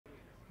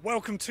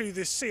Welcome to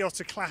the Sea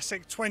Otter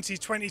Classic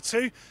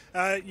 2022.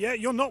 Yeah,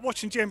 you're not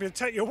watching GMBN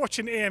Tech, you're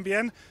watching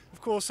EMBN.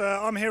 Of course,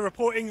 I'm here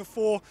reporting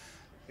for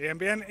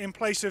EMBN in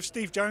place of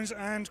Steve Jones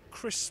and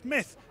Chris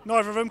Smith.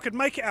 Neither of them could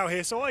make it out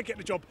here, so I get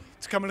the job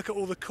to come and look at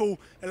all the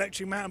cool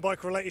electric mountain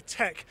bike related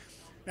tech.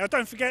 Now,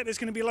 don't forget, there's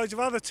going to be loads of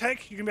other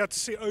tech you're going to be able to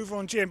see over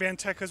on GMBN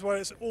Tech as well.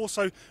 It's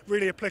also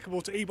really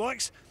applicable to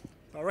e-bikes.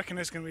 I reckon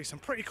there's going to be some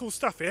pretty cool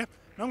stuff here.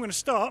 And I'm going to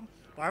start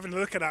by having a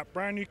look at that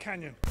brand new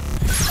Canyon.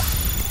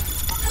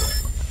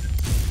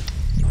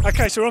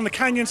 Okay, so we're on the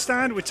Canyon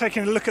stand. We're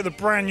taking a look at the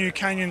brand new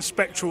Canyon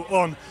Spectral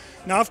On.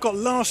 Now, I've got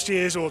last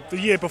year's or the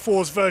year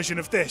before's version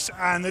of this,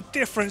 and the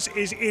difference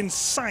is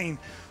insane.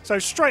 So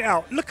straight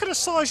out, look at the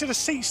size of the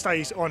seat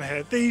stays on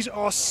here. These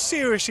are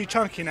seriously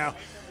chunky now.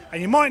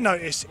 And you might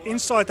notice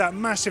inside that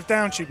massive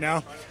down tube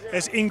now,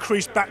 there's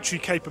increased battery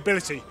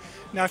capability.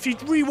 Now, if you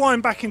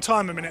rewind back in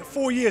time a minute,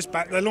 4 years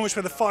back, they launched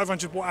with a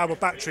 500 watt hour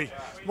battery.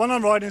 The one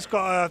I'm riding's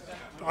got a,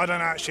 I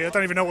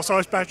don't even know what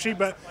size battery,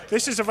 but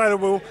this is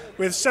available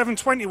with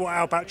 720 watt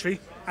hour battery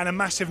and a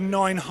massive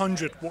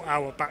 900 watt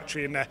hour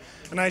battery in there.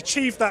 And they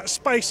achieved that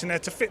space in there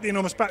to fit the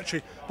enormous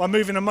battery by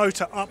moving the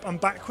motor up and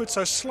backwards,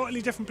 so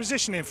slightly different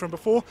positioning from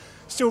before.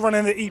 Still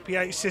running the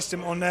EP8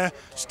 system on there,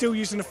 still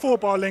using the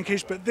 4-bar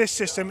linkage, but this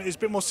system is a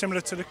bit more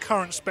similar to the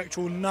current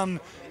Spectral Nun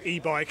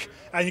e-bike.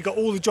 And you've got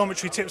all the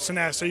geometry tips in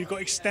there, so you've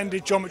got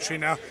extended geometry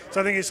now. So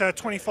I think it's a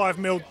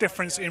 25mm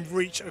difference in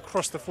reach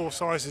across the 4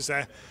 sizes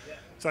there.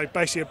 So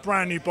basically a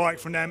brand new bike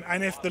from them,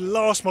 and if the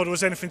last model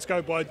was anything to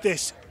go by,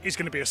 this is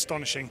going to be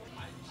astonishing.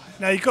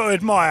 Now, you've got to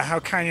admire how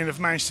Canyon have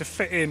managed to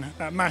fit in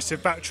that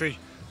massive battery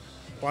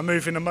by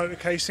moving the motor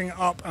casing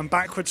up and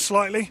backwards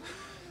slightly.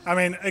 I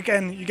mean,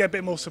 again, you get a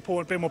bit more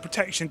support, a bit more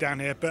protection down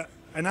here, but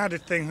an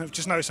added thing I've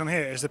just noticed on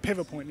here is the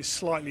pivot point is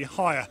slightly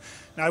higher.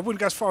 Now, I wouldn't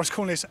go as far as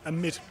calling this a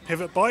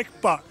mid-pivot bike,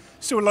 but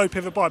still a low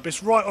pivot bike, but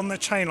it's right on the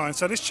chain line.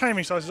 So this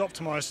chainring size is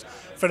optimised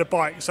for the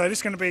bike. So this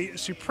is going to be a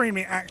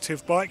supremely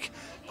active bike.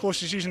 Of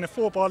course, it's using a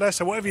 4-bar there,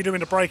 so whatever you do in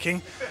the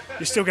braking,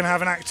 you're still going to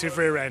have an active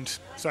rear end.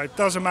 So it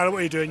doesn't matter what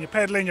you're doing, you're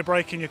pedalling, you're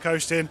braking, you're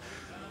coasting,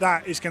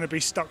 that is going to be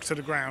stuck to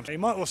the ground. You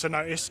might also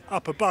notice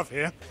up above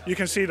here, you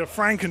can see the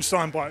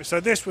Frankenstein bike.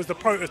 So this was the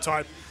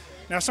prototype.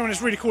 Now, something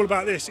that's really cool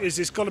about this is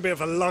it's got a bit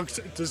of a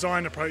lugged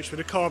design approach with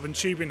the carbon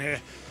tubing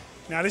here.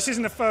 Now, this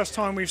isn't the first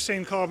time we've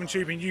seen carbon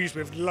tubing used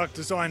with lug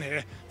design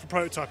here for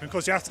prototyping. Of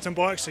course, the Atherton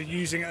bikes are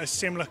using a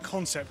similar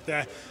concept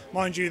there.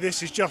 Mind you,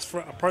 this is just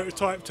for a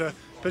prototype to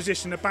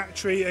position the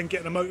battery and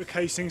get the motor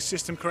casing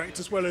system correct,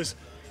 as well as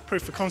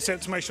proof of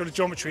concept to make sure the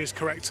geometry is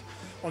correct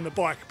on the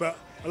bike. But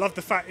I love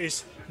the fact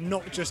it's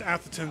not just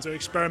Athertons are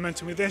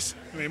experimenting with this.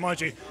 I mean,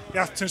 mind you, the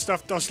Atherton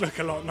stuff does look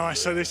a lot nice,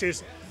 so this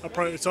is a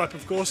prototype,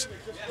 of course.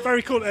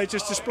 Very cool that they're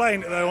just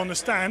displaying it, though, on the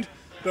stand.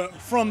 But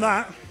from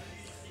that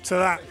to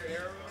that,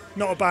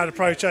 not a bad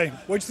approach, eh?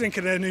 What do you think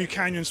of their new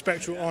Canyon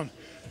Spectral On?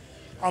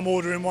 I'm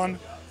ordering one,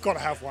 gotta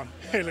have one.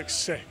 It looks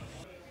sick.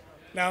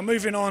 Now,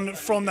 moving on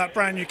from that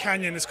brand new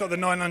Canyon that's got the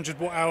 900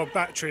 watt hour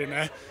battery in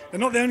there, they're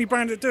not the only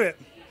brand that do it.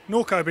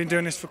 Norco have been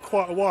doing this for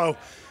quite a while,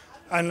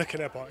 and look at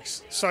their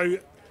bikes. So,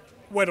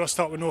 where do I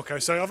start with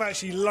Norco? So, I've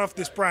actually loved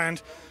this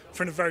brand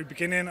from the very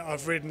beginning.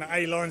 I've ridden the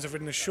A-lines, I've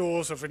ridden the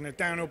Shores, I've ridden the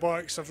downhill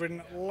bikes, I've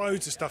ridden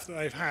loads of stuff that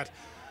they've had.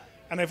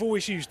 And they've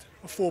always used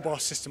a 4-bar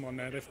system on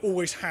there. They've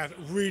always had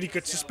really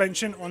good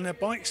suspension on their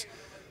bikes.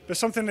 But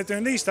something they're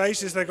doing these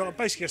days is they've got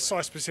basically a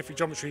size-specific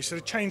geometry, so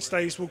the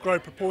chainstays will grow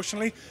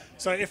proportionally.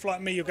 So if, like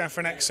me, you're going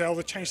for an XL,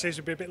 the chainstays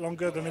would be a bit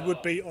longer than they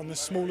would be on the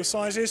smaller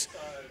sizes.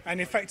 And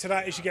the effect of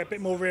that is you get a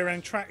bit more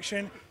rear-end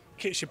traction,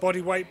 keeps your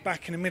body weight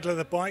back in the middle of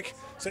the bike.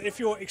 So if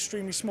you're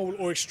extremely small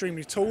or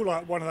extremely tall,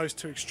 like one of those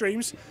two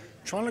extremes,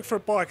 try and look for a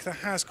bike that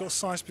has got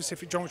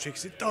size-specific geometry,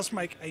 because it does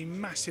make a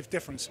massive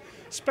difference,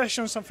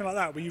 especially on something like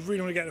that where you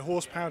really want to get the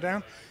horsepower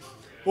down.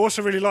 I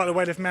also really like the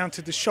way they've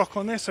mounted the shock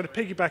on this, so the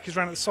piggyback is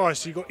round at the side,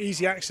 so you've got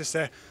easy access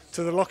there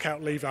to the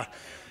lockout lever.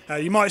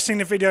 You might have seen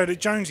the video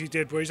that Jonesy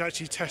did where he's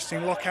actually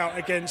testing lockout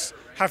against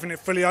having it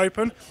fully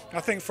open.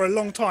 I think for a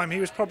long time he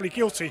was probably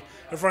guilty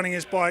of running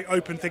his bike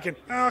open thinking,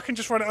 oh, I can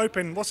just run it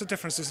open, what's the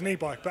difference, it's an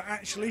e-bike. But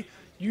actually,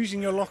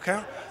 using your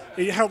lockout,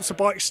 it helps the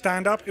bike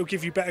stand up, it'll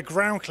give you better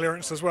ground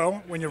clearance as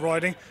well when you're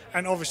riding,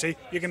 and obviously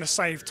you're going to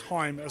save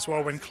time as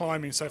well when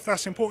climbing. So if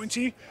that's important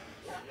to you,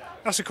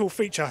 that's a cool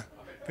feature.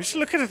 But just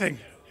look at the thing,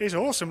 it's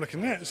awesome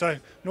looking there. So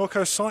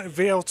Norco Sight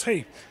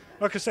VLT.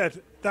 Like I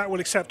said, that will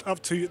accept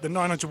up to the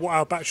 900 watt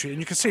hour battery, and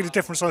you can see the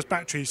different size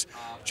batteries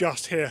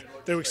just here.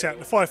 They'll accept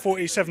the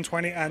 540,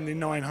 720 and the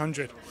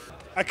 900.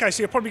 Okay,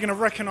 so you're probably going to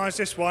recognise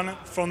this one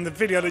from the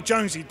video that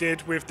Jonesy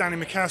did with Danny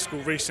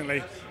McCaskill recently.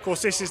 Of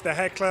course, this is the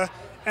Heckler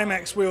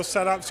MX wheel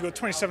setup, so you've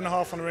got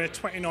 27.5 on the rear,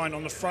 29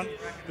 on the front,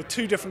 with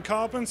 2 different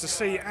carbons, the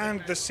C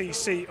and the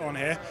CC on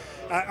here.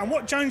 And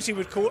what Jonesy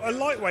would call a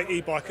lightweight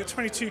e-bike at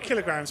 22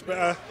 kilograms,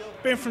 but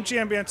being from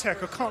GMBN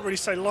Tech, I can't really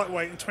say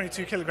lightweight and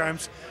 22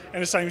 kilograms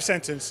in the same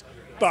sentence,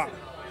 but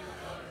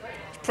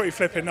it's pretty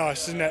flipping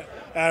nice, isn't it?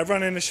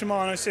 Running the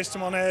Shimano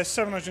system on there,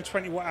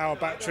 720 watt hour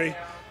battery.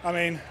 I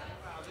mean,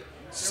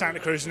 Santa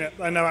Cruz, isn't it?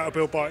 They know how to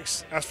build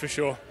bikes, that's for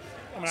sure.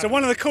 So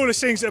one of the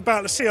coolest things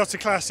about the Sea Otter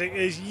Classic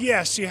is,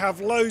 yes, you have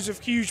loads of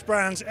huge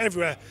brands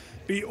everywhere,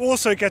 but you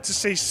also get to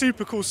see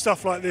super cool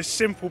stuff like this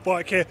simple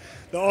bike here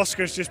that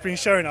Oscar's just been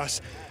showing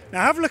us.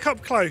 Now have a look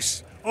up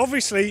close.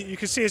 Obviously you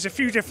can see there's a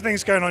few different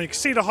things going on. You can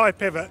see the high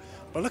pivot,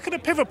 but look at the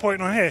pivot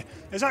point on here.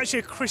 There's actually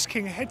a Chris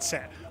King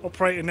headset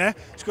operating there.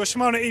 It's got a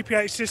Shimano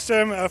EPH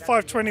system, a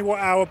 520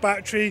 watt-hour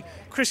battery,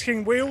 Chris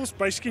King wheels,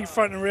 basically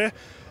front and rear.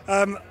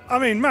 I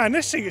mean, man,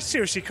 this thing is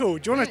seriously cool.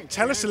 Do you want to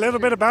tell us a little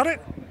bit about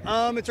it?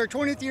 It's our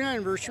 20th year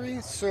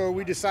anniversary, so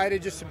we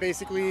decided just to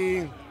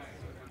basically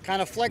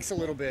kind of flex a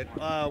little bit.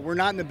 We're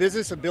not in the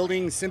business of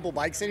building simple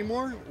bikes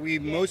anymore. We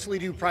mostly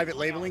do private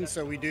labeling,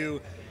 so we do,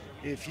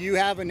 if you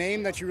have a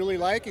name that you really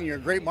like and you're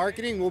great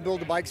marketing, we'll build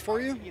the bikes for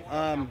you.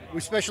 We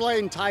specialize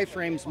in tie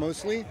frames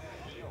mostly,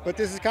 but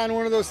this is kind of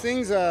one of those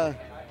things,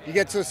 you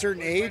get to a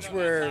certain age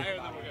where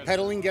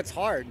pedaling gets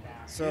hard,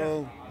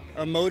 so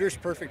a motor's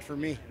perfect for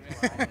me.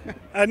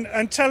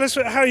 and tell us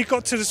how you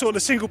got to the sort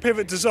of single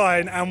pivot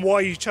design and why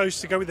you chose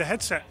to go with the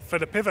headset for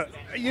the pivot.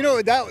 You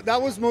know, that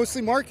was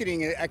mostly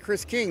marketing at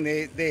Chris King.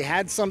 They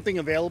had something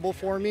available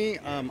for me.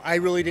 I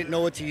really didn't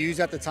know what to use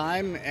at the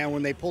time, and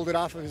when they pulled it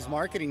off of his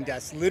marketing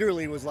desk,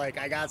 literally was like,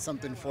 I got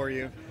something for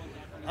you.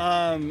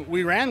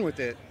 We ran with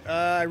it.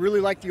 I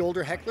really liked the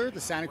older Heckler, the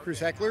Santa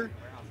Cruz Heckler,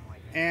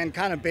 and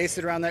kind of based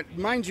it around that.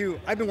 Mind you,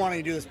 I've been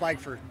wanting to do this bike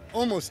for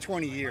almost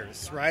 20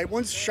 years, right?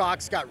 Once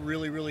shocks got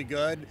really, really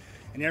good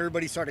and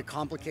everybody started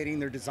complicating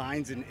their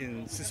designs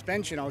in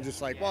suspension, I was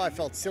just like, well, I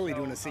felt silly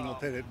doing a single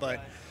pivot,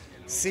 but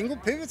single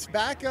pivot's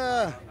back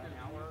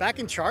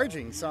in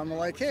charging. So I'm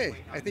like, hey,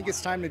 I think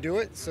it's time to do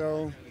it.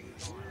 So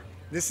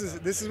this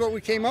is what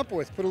we came up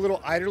with. Put a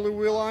little idler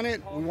wheel on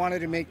it. We wanted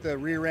to make the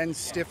rear end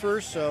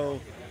stiffer, so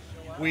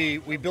we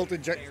built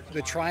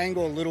the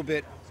triangle a little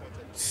bit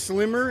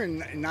slimmer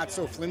and not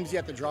so flimsy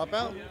at the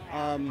dropout.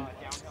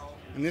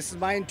 And this is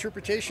my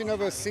interpretation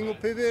of a single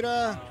pivot,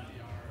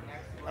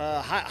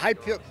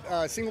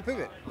 single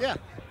pivot. Yeah.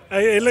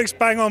 It looks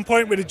bang on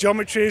point with the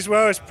geometry as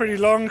well. It's pretty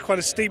long, quite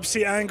a steep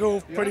seat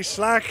angle, pretty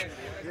slack.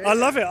 Yeah. I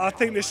love it. I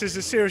think this is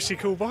a seriously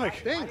cool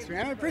bike. Thanks,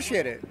 man. I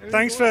appreciate it.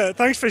 Thanks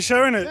for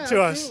showing it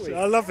to absolutely. us.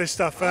 I love this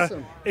stuff.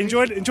 Awesome.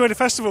 Enjoy the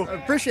festival. I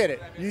appreciate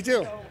it. You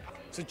too.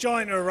 So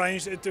Giant are a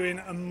range that are doing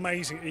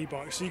amazing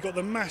e-bikes. So you've got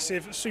the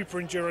massive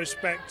Super Enduro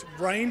Spec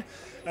Rain,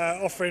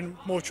 offering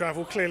more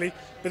travel clearly,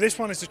 but this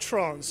one is a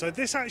Trance. So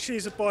this actually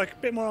is a bike a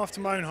bit more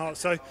after my own heart.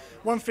 So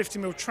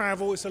 150mm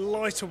travel, it's a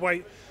lighter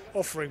weight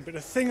offering. But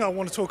the thing I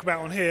want to talk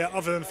about on here,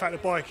 other than the fact the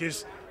bike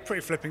is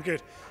pretty flipping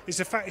good, is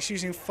the fact it's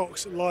using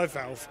Fox Live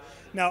Valve.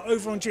 Now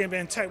over on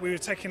eMBN Tech we were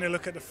taking a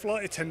look at the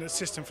flight attendant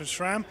system for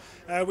SRAM,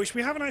 which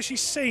we haven't actually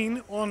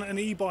seen on an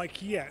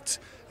e-bike yet,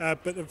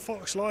 but the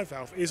Fox Live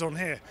Valve is on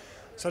here.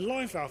 So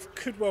Live Valve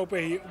could well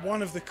be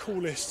one of the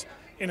coolest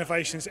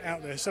innovations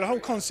out there. So the whole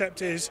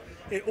concept is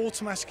it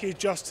automatically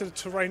adjusts to the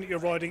terrain that you're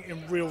riding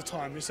in real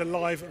time. It's a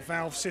live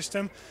valve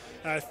system,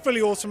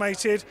 fully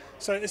automated,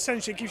 so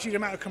essentially it gives you the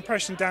amount of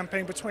compression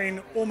damping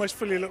between almost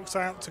fully locked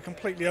out to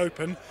completely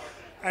open,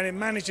 and it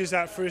manages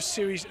that through a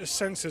series of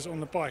sensors on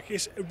the bike.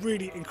 It's a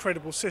really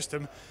incredible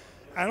system,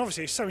 and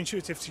obviously it's so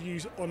intuitive to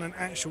use on an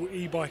actual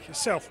e-bike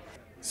itself.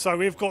 So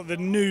we've got the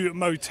new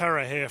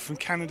Mondraker here from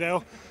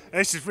Cannondale.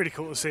 This is really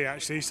cool to see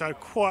actually, so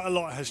quite a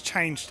lot has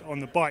changed on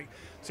the bike.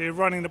 So you're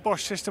running the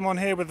Bosch system on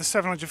here with the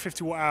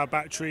 750 watt-hour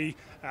battery.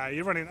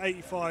 You're running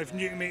 85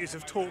 newton meters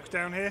of torque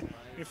down here.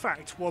 In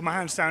fact, while my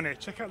hand's down here,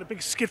 check out the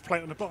big skid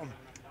plate on the bottom.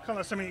 Kind of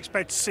like something you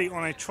expect to see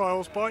on a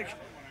trials bike.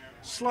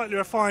 Slightly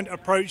refined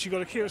approach. You've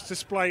got a keyless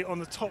display on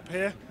the top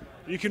here.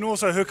 You can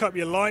also hook up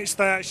your lights.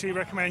 They actually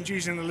recommend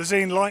using the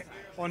Lezine light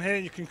on here.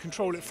 You can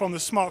control it from the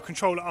smart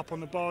controller up on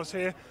the bars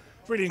here.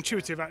 Really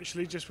intuitive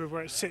actually, just with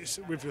where it sits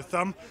with your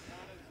thumb.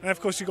 And of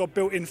course you've got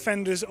built-in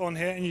fenders on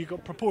here, and you've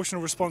got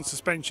proportional response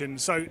suspension.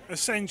 So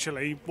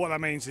essentially what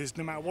that means is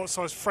no matter what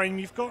size frame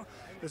you've got,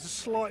 there's a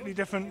slightly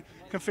different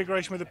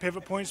configuration with the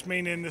pivot points,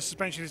 meaning the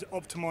suspension is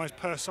optimized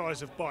per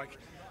size of bike.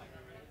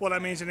 What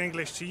that means in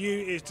English to you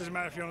is, doesn't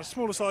matter if you're on a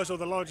smaller size or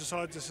the larger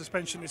size, the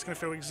suspension is going to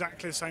feel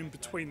exactly the same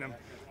between them.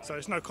 So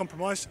it's no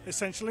compromise,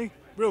 essentially.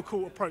 Real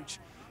cool approach.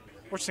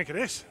 What do you think of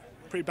this?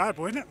 Pretty bad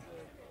boy, isn't it?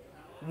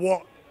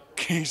 What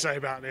can you say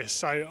about this?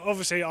 So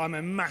obviously I'm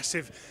a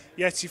massive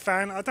Yeti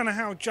fan. I don't know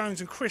how Jones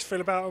and Chris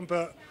feel about them,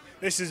 but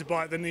this is a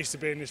bike that needs to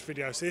be in this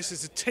video. So this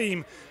is a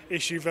team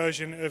issue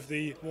version of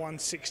the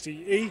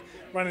 160E,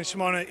 running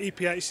Shimano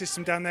EPH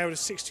system down there with a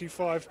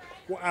 625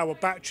 watt-hour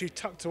battery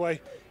tucked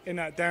away in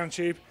that down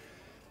tube.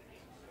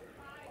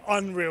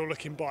 Unreal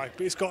looking bike,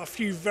 but it's got a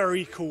few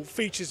very cool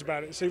features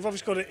about it. So you've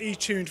obviously got an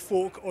E-tuned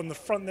fork on the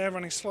front there,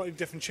 running slightly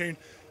different tune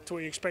to what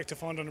you expect to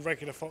find on a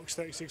regular Fox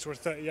 36 or a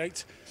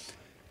 38.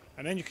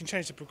 And then you can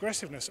change the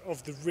progressiveness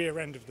of the rear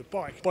end of the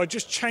bike by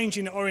just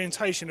changing the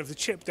orientation of the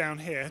chip down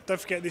here.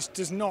 Don't forget, this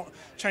does not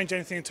change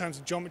anything in terms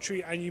of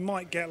geometry, and you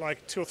might get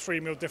like 2 or 3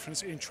 mil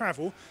difference in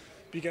travel.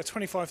 but you get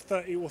 25,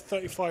 30 or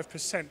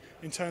 35%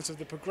 in terms of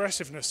the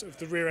progressiveness of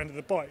the rear end of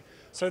the bike.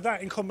 So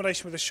that in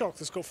combination with the shock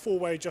that's got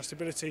four-way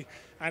adjustability,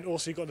 and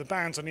also you've got the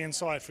bands on the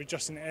inside for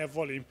adjusting the air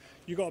volume,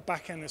 you've got a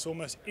back end that's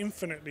almost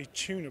infinitely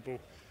tunable.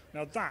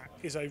 Now that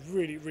is a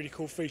really, really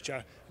cool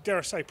feature. Dare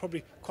I say,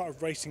 probably quite a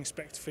racing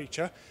spec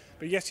feature.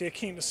 But yet you're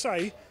keen to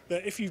say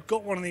that if you've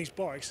got one of these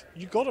bikes,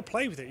 you've got to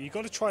play with it. You've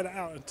got to try that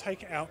out and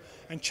take it out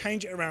and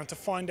change it around to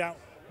find out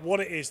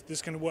what it is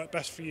that's going to work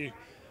best for you.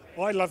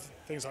 I love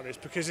things like this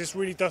because this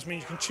really does mean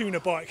you can tune a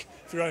bike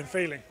for your own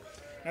feeling.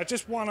 Now,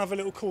 just one other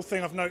little cool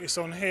thing I've noticed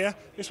on here,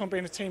 this one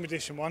being a team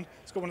edition one,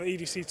 it's got one of the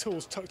EDC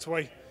tools tucked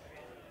away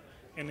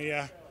in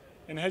the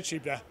head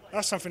tube there.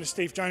 That's something that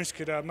Steve Jones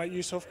could make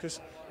use of, because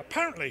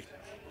apparently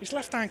his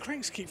left-hand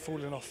cranks keep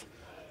falling off.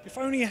 If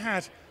only he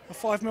had a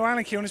 5mm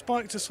Allen key on his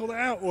bike to sort that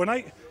out, or an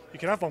 8, you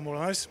could have one more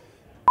of those.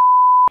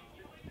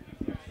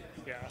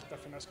 Yeah, I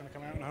don't think that's going to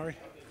come out in a hurry.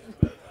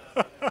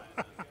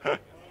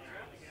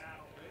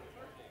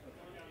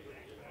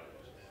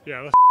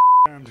 Yeah, that's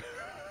damned.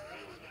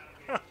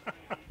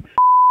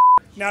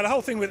 Now, the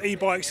whole thing with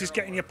e-bikes is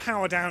getting your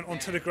power down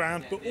onto the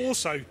ground, but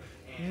also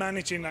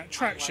managing that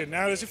traction.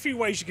 Now, there's a few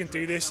ways you can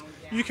do this.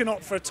 You can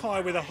opt for a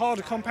tyre with a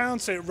harder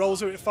compound, so it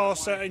rolls a bit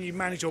faster and you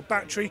manage your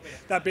battery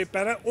that bit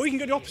better. Or you can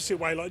go the opposite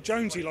way, like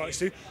Jonesy likes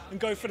to, and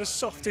go for the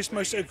softest,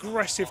 most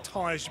aggressive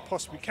tyres you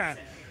possibly can.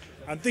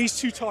 And these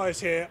two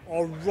tyres here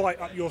are right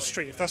up your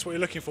street, if that's what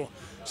you're looking for.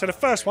 So the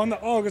first one, the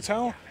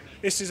Argotal,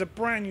 this is a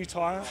brand new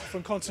tyre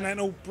from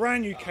Continental,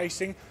 brand new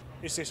casing.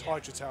 It's this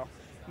Hydrotal.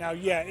 Now,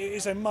 yeah, it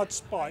is a mud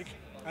spike,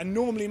 and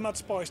normally mud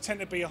spikes tend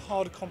to be a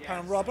harder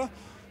compound rubber.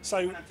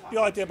 So the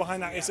idea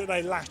behind that is that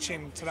they latch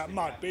into that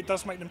mud, but it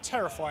does make them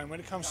terrifying when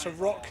it comes to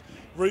rock,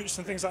 roots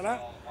and things like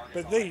that.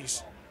 But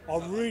these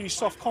are really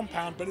soft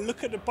compound, but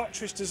look at the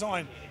buttress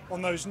design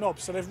on those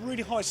knobs. So they've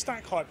really high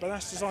stack height, but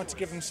that's designed to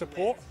give them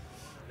support.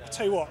 I'll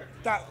tell you what,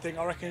 that thing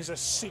I reckon is a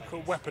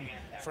secret weapon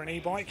for an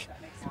e-bike.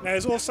 Now,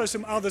 there's also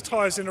some other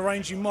tyres in the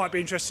range you might be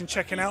interested in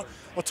checking out.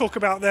 I'll talk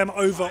about them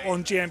over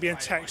on eMTB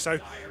Tech, so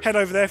head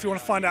over there if you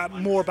want to find out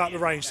more about the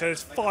range. So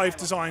there's 5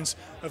 designs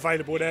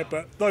available there,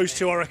 but those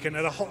two I reckon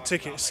are the hot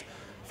tickets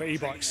for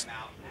e-bikes.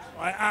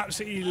 I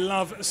absolutely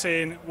love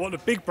seeing what the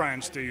big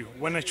brands do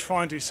when they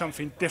try and do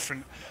something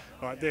different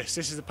like this.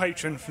 This is the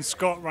Patron from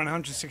Scott, run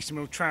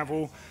 160mm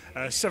travel,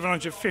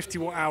 750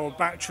 watt-hour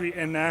battery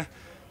in there.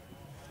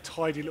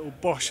 Tidy little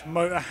Bosch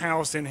motor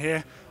housed in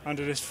here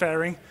under this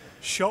fairing.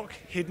 Shock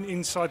hidden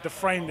inside the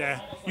frame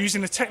there,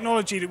 using the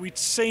technology that we'd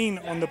seen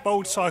on the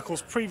Bold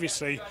cycles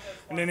previously,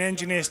 and then the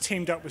engineers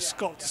teamed up with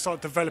Scott to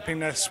start developing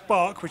their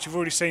Spark, which you've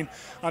already seen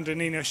under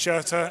Nino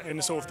Schurter in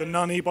the sort of the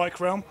non-e-bike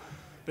realm.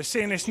 But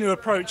seeing this new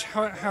approach,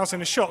 housing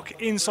the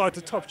shock inside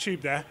the top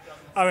tube there,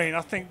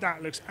 I think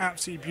that looks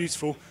absolutely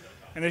beautiful.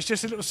 And there's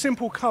just a little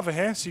simple cover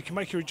here, so you can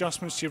make your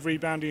adjustments to your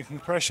rebounding and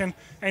compression,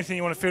 anything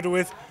you want to fiddle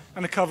with,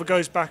 and the cover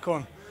goes back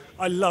on.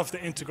 I love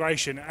the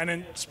integration. And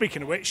then,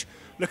 speaking of which,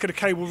 look at the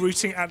cable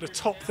routing at the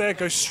top there,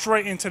 goes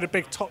straight into the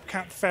big top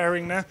cap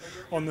fairing there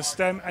on the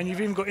stem, and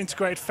you've even got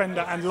integrated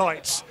fender and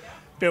lights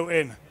built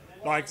in.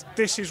 Like,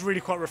 this is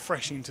really quite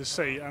refreshing to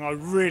see, and I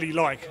really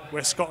like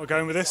where Scott are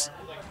going with this.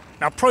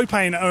 Now,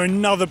 Propane are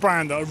another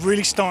brand that are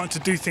really starting to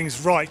do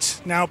things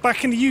right. Now,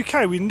 back in the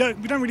UK, we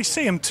don't really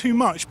see them too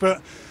much,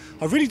 but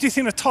I really do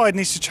think the tide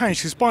needs to change,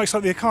 because bikes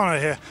like the Akano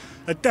here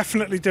are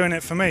definitely doing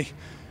it for me.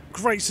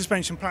 Great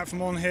suspension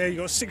platform on here. You've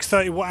got a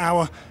 630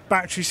 watt-hour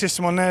battery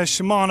system on there,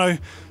 Shimano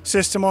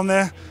system on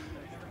there.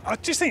 I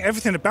just think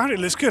everything about it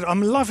looks good.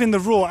 I'm loving the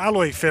raw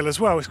alloy feel as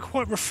well. It's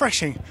quite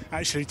refreshing,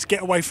 actually, to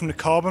get away from the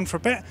carbon for a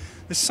bit.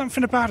 There's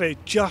something about it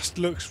just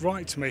looks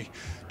right to me.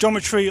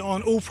 Geometry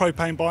on all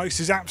Propane bikes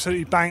is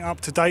absolutely bang up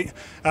to date.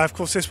 Of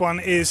course, this one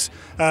is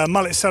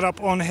mullet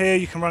setup on here.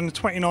 You can run the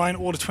 29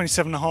 or the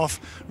 27.5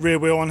 rear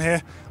wheel on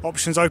here.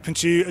 Options open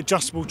to you.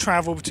 Adjustable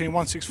travel between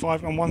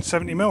 165 and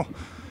 170mm.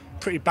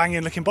 Pretty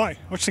banging looking bike.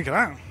 What do you think of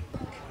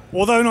that?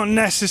 Although not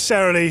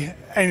necessarily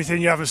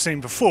anything you haven't seen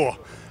before,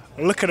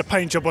 look at the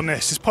paint job on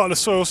this. It's part of the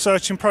soil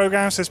searching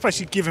program, so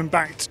especially giving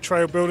back to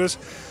trail builders.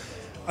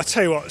 I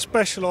tell you what,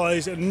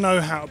 specialise and know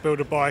how to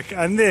build a bike,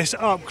 and this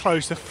up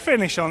close, the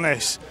finish on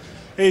this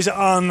is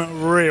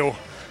unreal.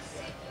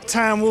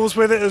 Tan walls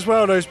with it as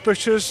well, those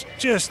butchers,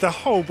 just the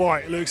whole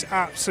bike looks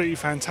absolutely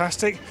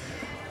fantastic.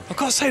 I've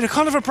got to say, they're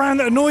kind of a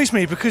brand that annoys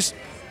me because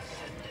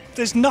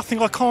there's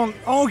nothing I can't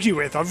argue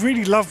with. I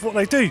really love what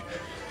they do.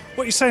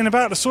 What are you saying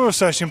about the soil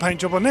searching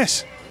paint job on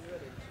this?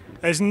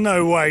 There's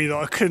no way that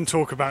I couldn't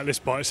talk about this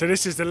bike. So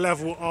this is the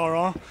Level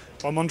RR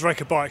by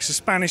Mondraker Bikes, a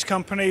Spanish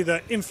company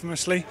that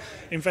infamously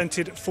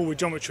invented forward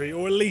geometry,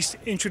 or at least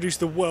introduced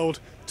the world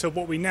to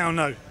what we now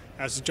know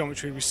as the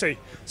geometry we see.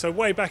 So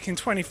way back in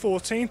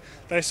 2014,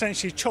 they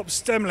essentially chopped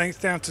stem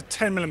length down to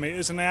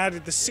 10mm, and they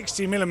added the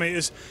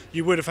 60mm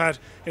you would have had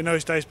in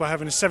those days by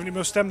having a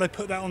 70mm stem. They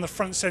put that on the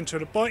front centre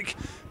of the bike,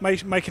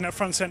 making that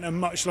front centre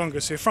much longer.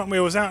 So your front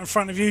wheel was out in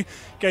front of you,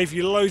 gave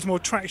you loads more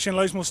traction,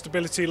 loads more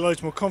stability,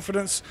 loads more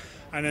confidence.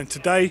 And then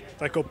today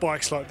they've got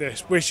bikes like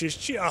this, which is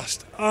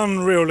just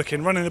unreal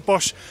looking. Running the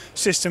Bosch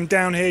system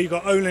down here, you've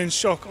got Öhlins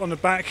shock on the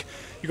back,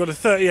 you've got a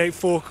 38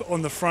 fork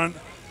on the front.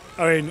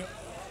 I mean,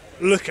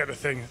 look at the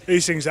thing.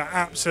 These things are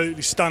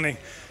absolutely stunning.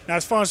 Now,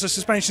 as far as the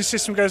suspension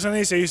system goes on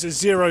these, they use a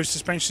Zero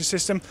suspension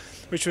system,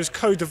 which was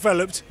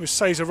co-developed with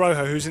Cesar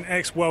Rojo, who's an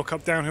ex-World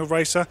Cup downhill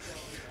racer.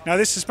 Now,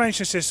 this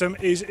suspension system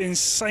is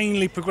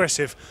insanely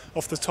progressive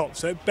off the top,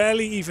 so it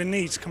barely even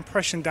needs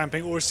compression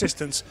damping or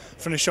assistance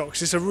from the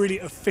shocks. It's a really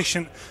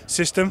efficient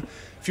system.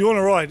 If you want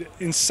to ride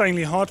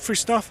insanely hard free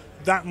stuff,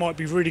 that might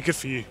be really good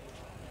for you.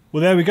 Well,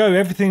 there we go.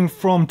 Everything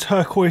from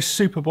turquoise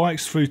super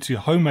bikes through to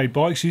homemade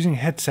bikes using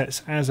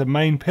headsets as a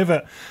main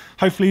pivot.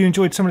 Hopefully you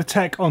enjoyed some of the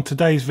tech on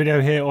today's video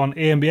here on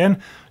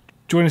eMBN.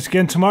 Join us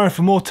again tomorrow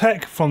for more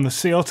tech from the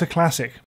Sea Otter Classic.